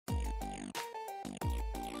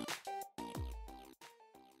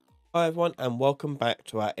Hi everyone, and welcome back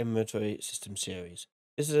to our inventory system series.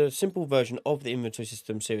 This is a simple version of the inventory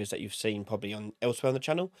system series that you've seen probably on elsewhere on the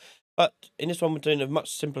channel, but in this one we're doing a much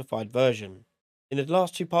simplified version. In the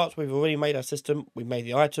last two parts we've already made our system, we've made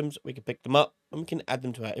the items, we can pick them up and we can add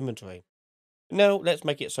them to our inventory. Now let's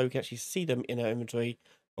make it so we can actually see them in our inventory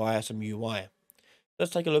via some UI.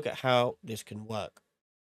 Let's take a look at how this can work.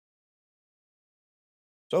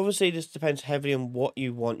 So obviously this depends heavily on what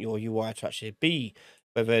you want your UI to actually be,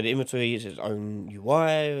 whether the inventory is its own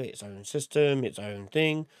UI, its own system, its own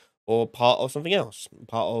thing, or part of something else,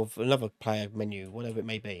 part of another player menu, whatever it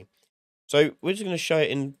may be. So we're just going to show it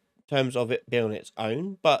in terms of it being on its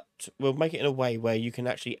own, but we'll make it in a way where you can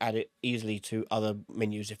actually add it easily to other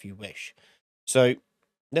menus if you wish. So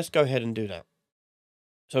let's go ahead and do that.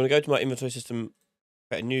 So I'm going to go to my inventory system,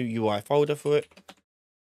 create a new UI folder for it.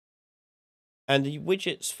 And the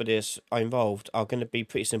widgets for this are involved are going to be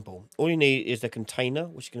pretty simple. All you need is the container,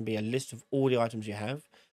 which is going to be a list of all the items you have,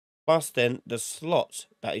 plus then the slot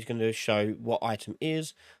that is going to show what item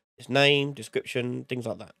is, its name, description, things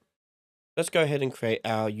like that. Let's go ahead and create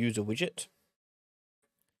our user widget.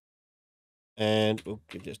 And we'll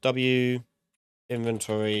give this W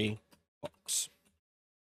inventory box.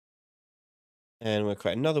 And we'll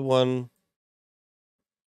create another one.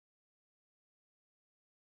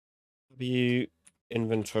 W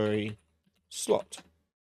inventory slot.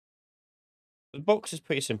 The box is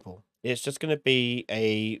pretty simple. It's just going to be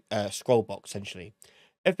a scroll box, essentially.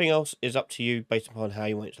 Everything else is up to you based upon how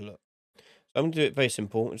you want it to look. So I'm going to do it very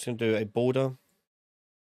simple. I'm just going to do a border.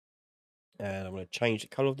 And I'm going to change the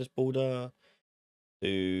color of this border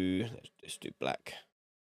to, let's do black.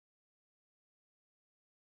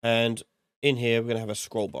 And in here, we're going to have a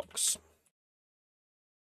scroll box.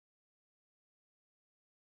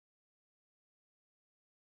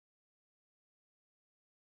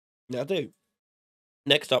 Now do.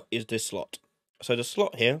 Next up is this slot. So the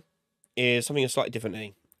slot here is something slightly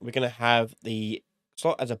differently. We're going to have the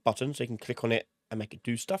slot as a button, so you can click on it and make it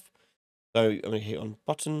do stuff. So I'm going to hit on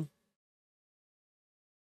button.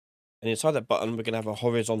 And inside that button, we're going to have a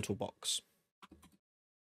horizontal box.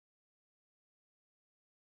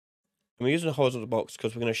 And we're using a horizontal box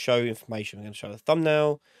because we're going to show information. We're going to show the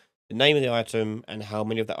thumbnail, the name of the item, and how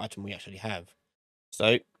many of that item we actually have.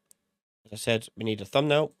 So, as I said, we need a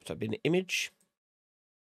thumbnail, so it'll be an image,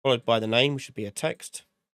 followed by the name, which should be a text,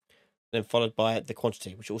 then followed by the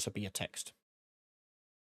quantity, which will also be a text.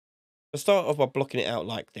 Let's start off by blocking it out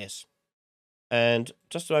like this. And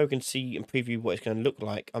just so we can see and preview what it's going to look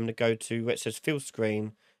like, I'm going to go to where it says fill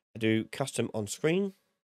screen and do custom on screen.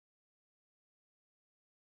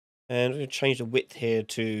 And we're going to change the width here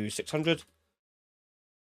to 600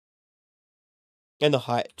 and the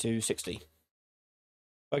height to 60.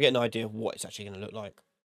 I get an idea of what it's actually going to look like.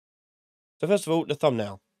 So first of all, the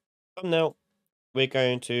thumbnail. Thumbnail, we're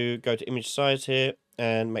going to go to image size here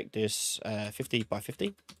and make this 50 by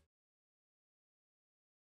 50.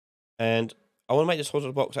 And I want to make this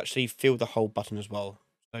horizontal box actually fill the whole button as well.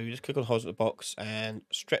 So you just click on horizontal box and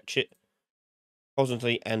stretch it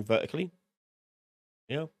horizontally and vertically.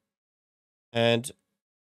 Yeah. And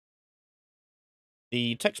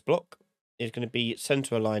the text block is going to be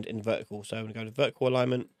center aligned in vertical. So I'm going to go to vertical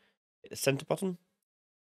alignment, hit the center button,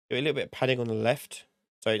 do a little bit of padding on the left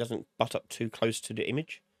so it doesn't butt up too close to the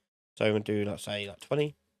image. So I'm going to do, let's say, like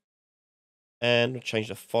 20. And we'll change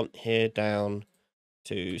the font here down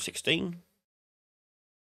to 16.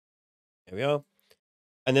 There we are.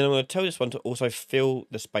 And then I'm going to tell this one to also fill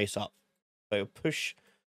the space up. So push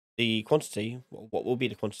the quantity, what will be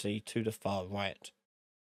the quantity, to the far right.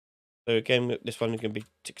 So again, this one is going to be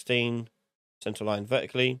 16, center line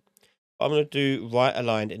vertically. I'm going to do right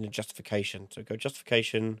aligned in the justification. So go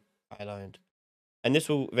justification, right aligned. And this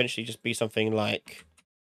will eventually just be something like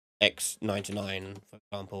X99, for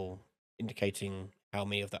example, indicating how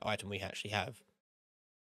many of that item we actually have.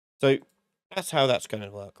 So that's how that's going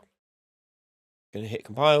to work. Going to hit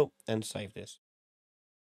compile and save this.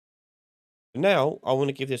 Now I want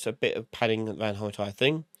to give this a bit of padding around the whole entire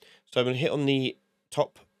thing. So I'm going to hit on the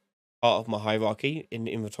top part of my hierarchy in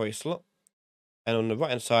the inventory slot. And on the right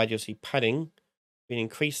hand side, you'll see padding. We can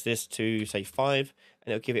increase this to say 5,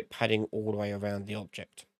 and it'll give it padding all the way around the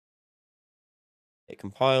object. Hit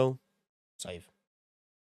compile, save.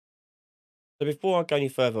 So before I go any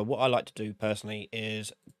further, what I like to do personally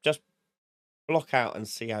is just block out and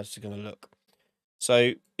see how it's going to look.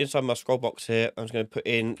 So inside my scroll box here, I'm just going to put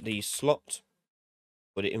in the slot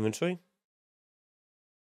for the inventory.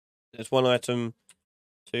 There's one item,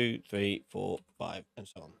 2, 3, 4, 5, and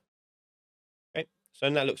so on. Okay, so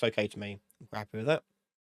that looks okay to me. I'm happy with that.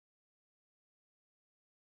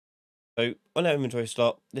 So on our inventory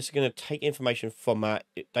slot, this is going to take information from our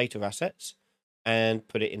data assets and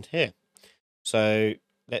put it into here. So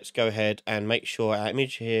let's go ahead and make sure our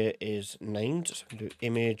image here is named. So we can do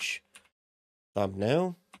image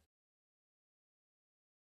thumbnail.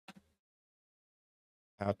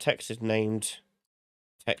 Our text is named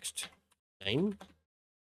text name.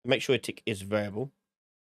 Make sure tick is variable.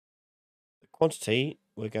 The quantity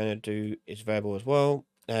we're going to do is variable as well,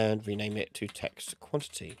 and rename it to text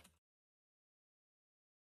quantity.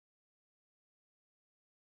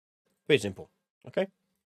 Pretty simple. Okay.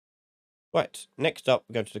 Right. Next up,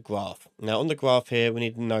 we go to the graph. Now on the graph here, we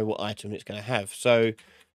need to know what item it's going to have. So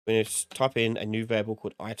we're going to type in a new variable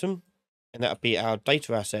called item, and that'll be our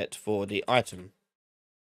data asset for the item.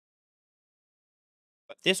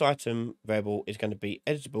 But this item variable is going to be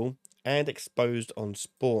editable and exposed on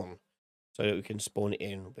spawn, so that we can spawn it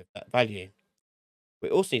in with that value. We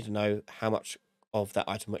also need to know how much of that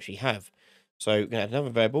item we actually have. So we're going to add another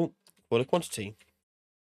variable for the quantity.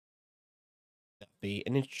 That'll be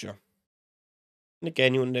an integer. And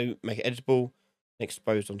again, you want to make it editable and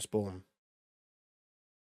exposed on spawn.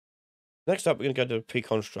 Next up, we're going to go to the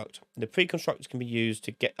pre-construct. The pre-construct can be used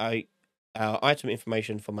to get our item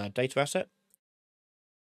information from our data asset.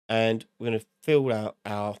 And we're going to fill out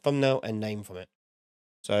our thumbnail and name from it.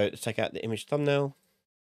 So let's take out the image thumbnail.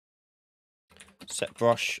 Set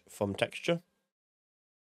brush from texture.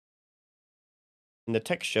 And the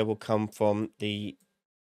texture will come from the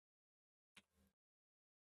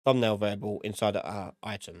thumbnail variable inside of our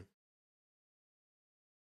item.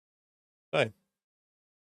 So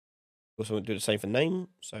also want to do the same for name.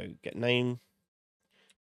 So get name,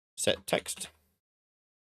 set text.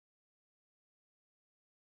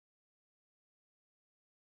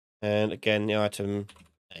 And again, the item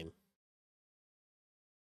name.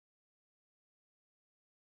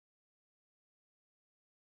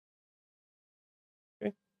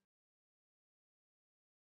 Okay.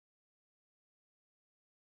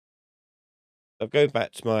 I'll go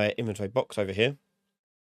back to my inventory box over here.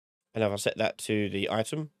 And if I set that to the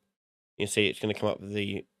item, you can see it's going to come up with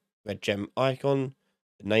the red gem icon,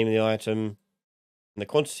 the name of the item, and the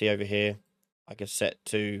quantity over here. I can set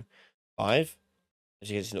to 5. As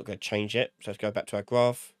you can see, it's not going to change yet. So let's go back to our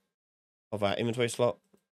graph of our inventory slot.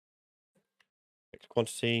 Text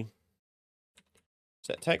quantity,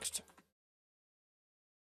 set text.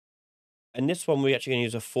 And this one, we're actually going to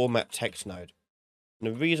use a format text node. And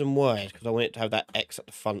the reason why is because I want it to have that X at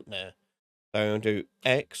the front there. So I'm going to do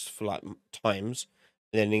X for like times.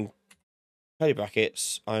 And then in curly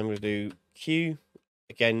brackets, I'm going to do Q.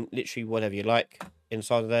 Again, literally whatever you like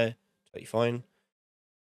inside of there. Totally fine.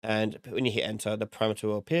 And when you hit enter, the parameter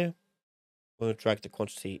will appear. We'll drag the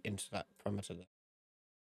quantity into that parameter there.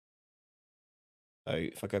 So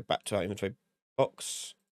if I go back to our inventory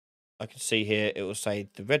box, I can see here it will say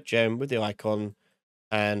the red gem with the icon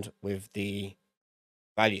and with the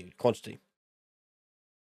value quantity.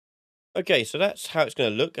 Okay, so that's how it's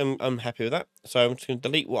going to look. I'm happy with that. So I'm just going to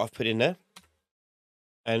delete what I've put in there.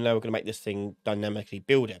 And now we're going to make this thing dynamically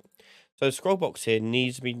build it. So the scroll box here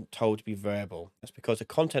needs to be told to be variable. That's because the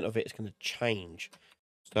content of it is going to change.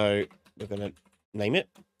 So we're going to name it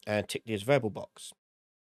and tick this variable box.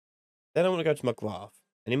 Then I want to go to my graph.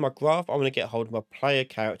 And in my graph, I want to get hold of my player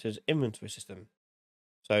character's inventory system.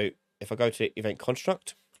 So if I go to event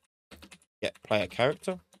construct, get player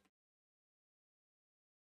character,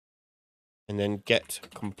 and then get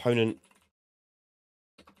component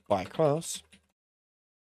by class,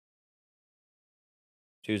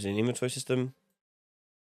 choose an inventory system,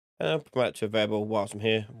 and I'll promote it to a variable whilst I'm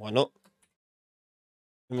here. Why not?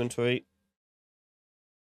 Inventory,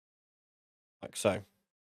 like so.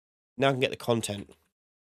 Now I can get the content.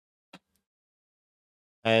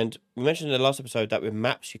 And we mentioned in the last episode that with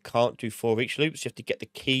maps, you can't do for each loops. You have to get the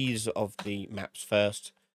keys of the maps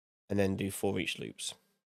first and then do for each loops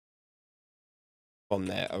from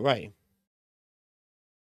their array.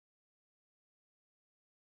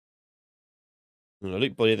 And the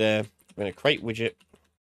loop body there, we're going to create widget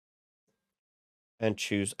and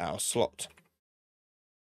choose our slot.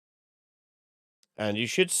 And you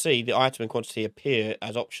should see the item and quantity appear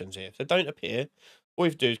as options here. If they don't appear, all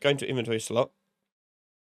you have to do is go into inventory slot,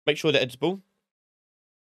 make sure they're editable,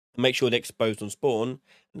 and make sure they're exposed on spawn,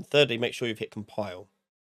 and thirdly, make sure you've hit compile.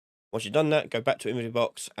 Once you've done that, go back to inventory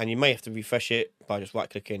box, and you may have to refresh it by just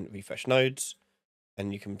right-clicking refresh nodes,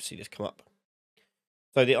 and you can see this come up.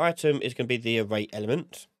 So the item is going to be the array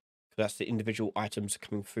element, because that's the individual items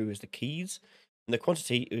coming through as the keys, and the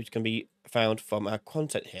quantity is going to be found from our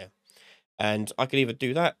content here. And I can either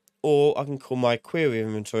do that, or I can call my query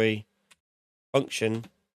inventory function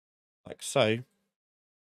like so.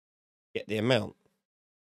 get the amount.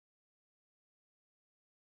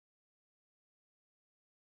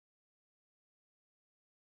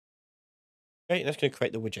 Okay, that's going to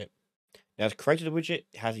create the widget. Now, it's created a widget,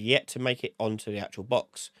 it has yet to make it onto the actual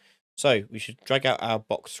box. So we should drag out our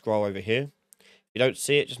box scroll over here. If you don't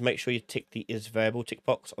see it, just make sure you tick the is variable tick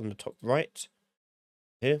box on the top right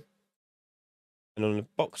here. And on the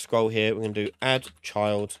box scroll here, we're going to do add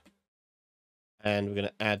child. And we're going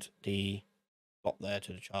to add the plot there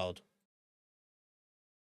to the child.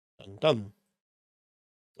 Done.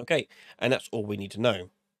 Okay, and that's all we need to know.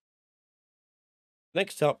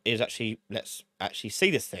 Next up is let's actually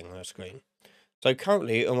see this thing on the screen. So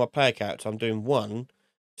currently on my player character, I'm doing one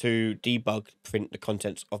to debug print the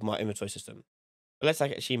contents of my inventory system. But let's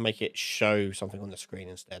actually make it show something on the screen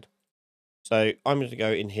instead. So I'm going to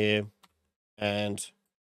go in here and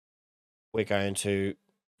we're going to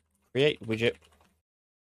create widget.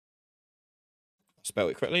 Spell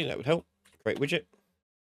it correctly, that would help. Create widget.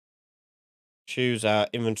 Choose our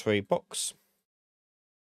inventory box.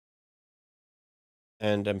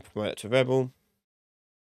 And then promote it to variable.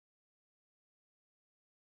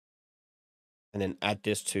 And then add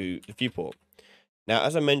this to the viewport. Now,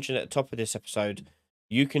 as I mentioned at the top of this episode,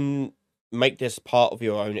 you can make this part of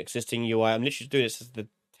your own existing UI. I'm literally doing this as the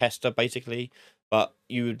tester, basically, but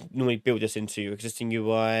you would normally build this into your existing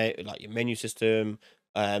UI, like your menu system,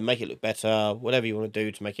 make it look better, whatever you want to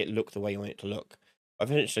do to make it look the way you want it to look.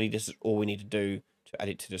 Eventually, this is all we need to do to add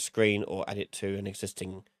it to the screen or add it to an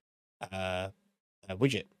existing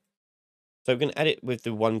widget. So we're going to add it with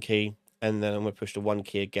the 1 key, and then I'm going to push the 1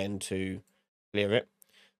 key again to clear it.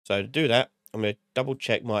 So to do that, I'm going to double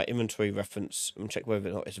check my inventory reference and check whether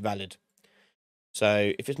or not it's valid.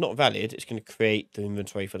 So if it's not valid, it's going to create the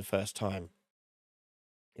inventory for the first time.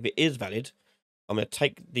 If it is valid, I'm going to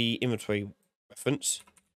take the inventory reference,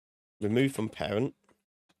 remove from parent,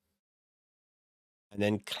 and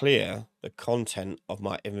then clear the content of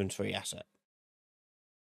my inventory asset.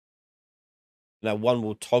 Now 1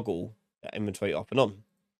 will toggle that inventory up and on.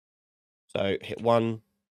 So hit 1,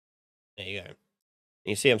 there you go. And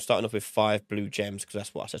you see I'm starting off with 5 blue gems because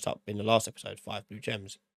that's what I set up in the last episode, 5 blue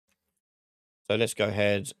gems. So let's go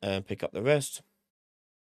ahead and pick up the rest.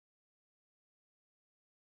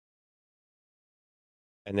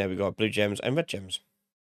 And there we go, blue gems and red gems.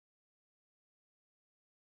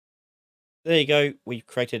 There you go, we've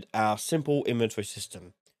created our simple inventory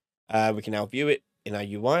system. We can now view it in our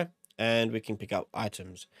UI and we can pick up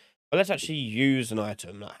items. But let's actually use an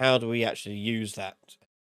item. How do we actually use that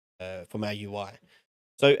from our UI?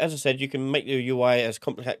 So as I said, you can make your UI as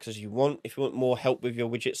complex as you want. If you want more help with your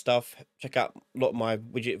widget stuff, check out a lot of my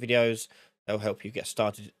widget videos. They'll help you get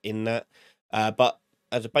started in that. But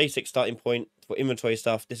as a basic starting point for inventory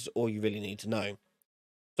stuff, this is all you really need to know.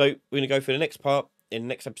 So we're going to go through the next part in the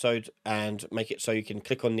next episode and make it so you can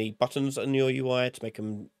click on the buttons on your UI to make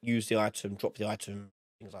them use the item, drop the item,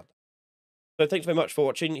 things like that. So thanks very much for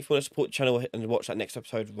watching. If you want to support the channel and watch that next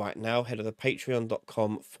episode right now, head over to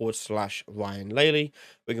patreon.com/Ryan Laley.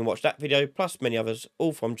 We can watch that video, plus many others,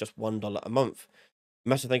 all from just $1 a month.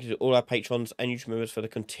 Massive thank you to all our patrons and YouTube members for the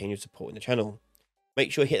continued support in the channel.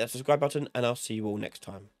 Make sure you hit that subscribe button, and I'll see you all next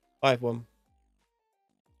time. Bye, everyone.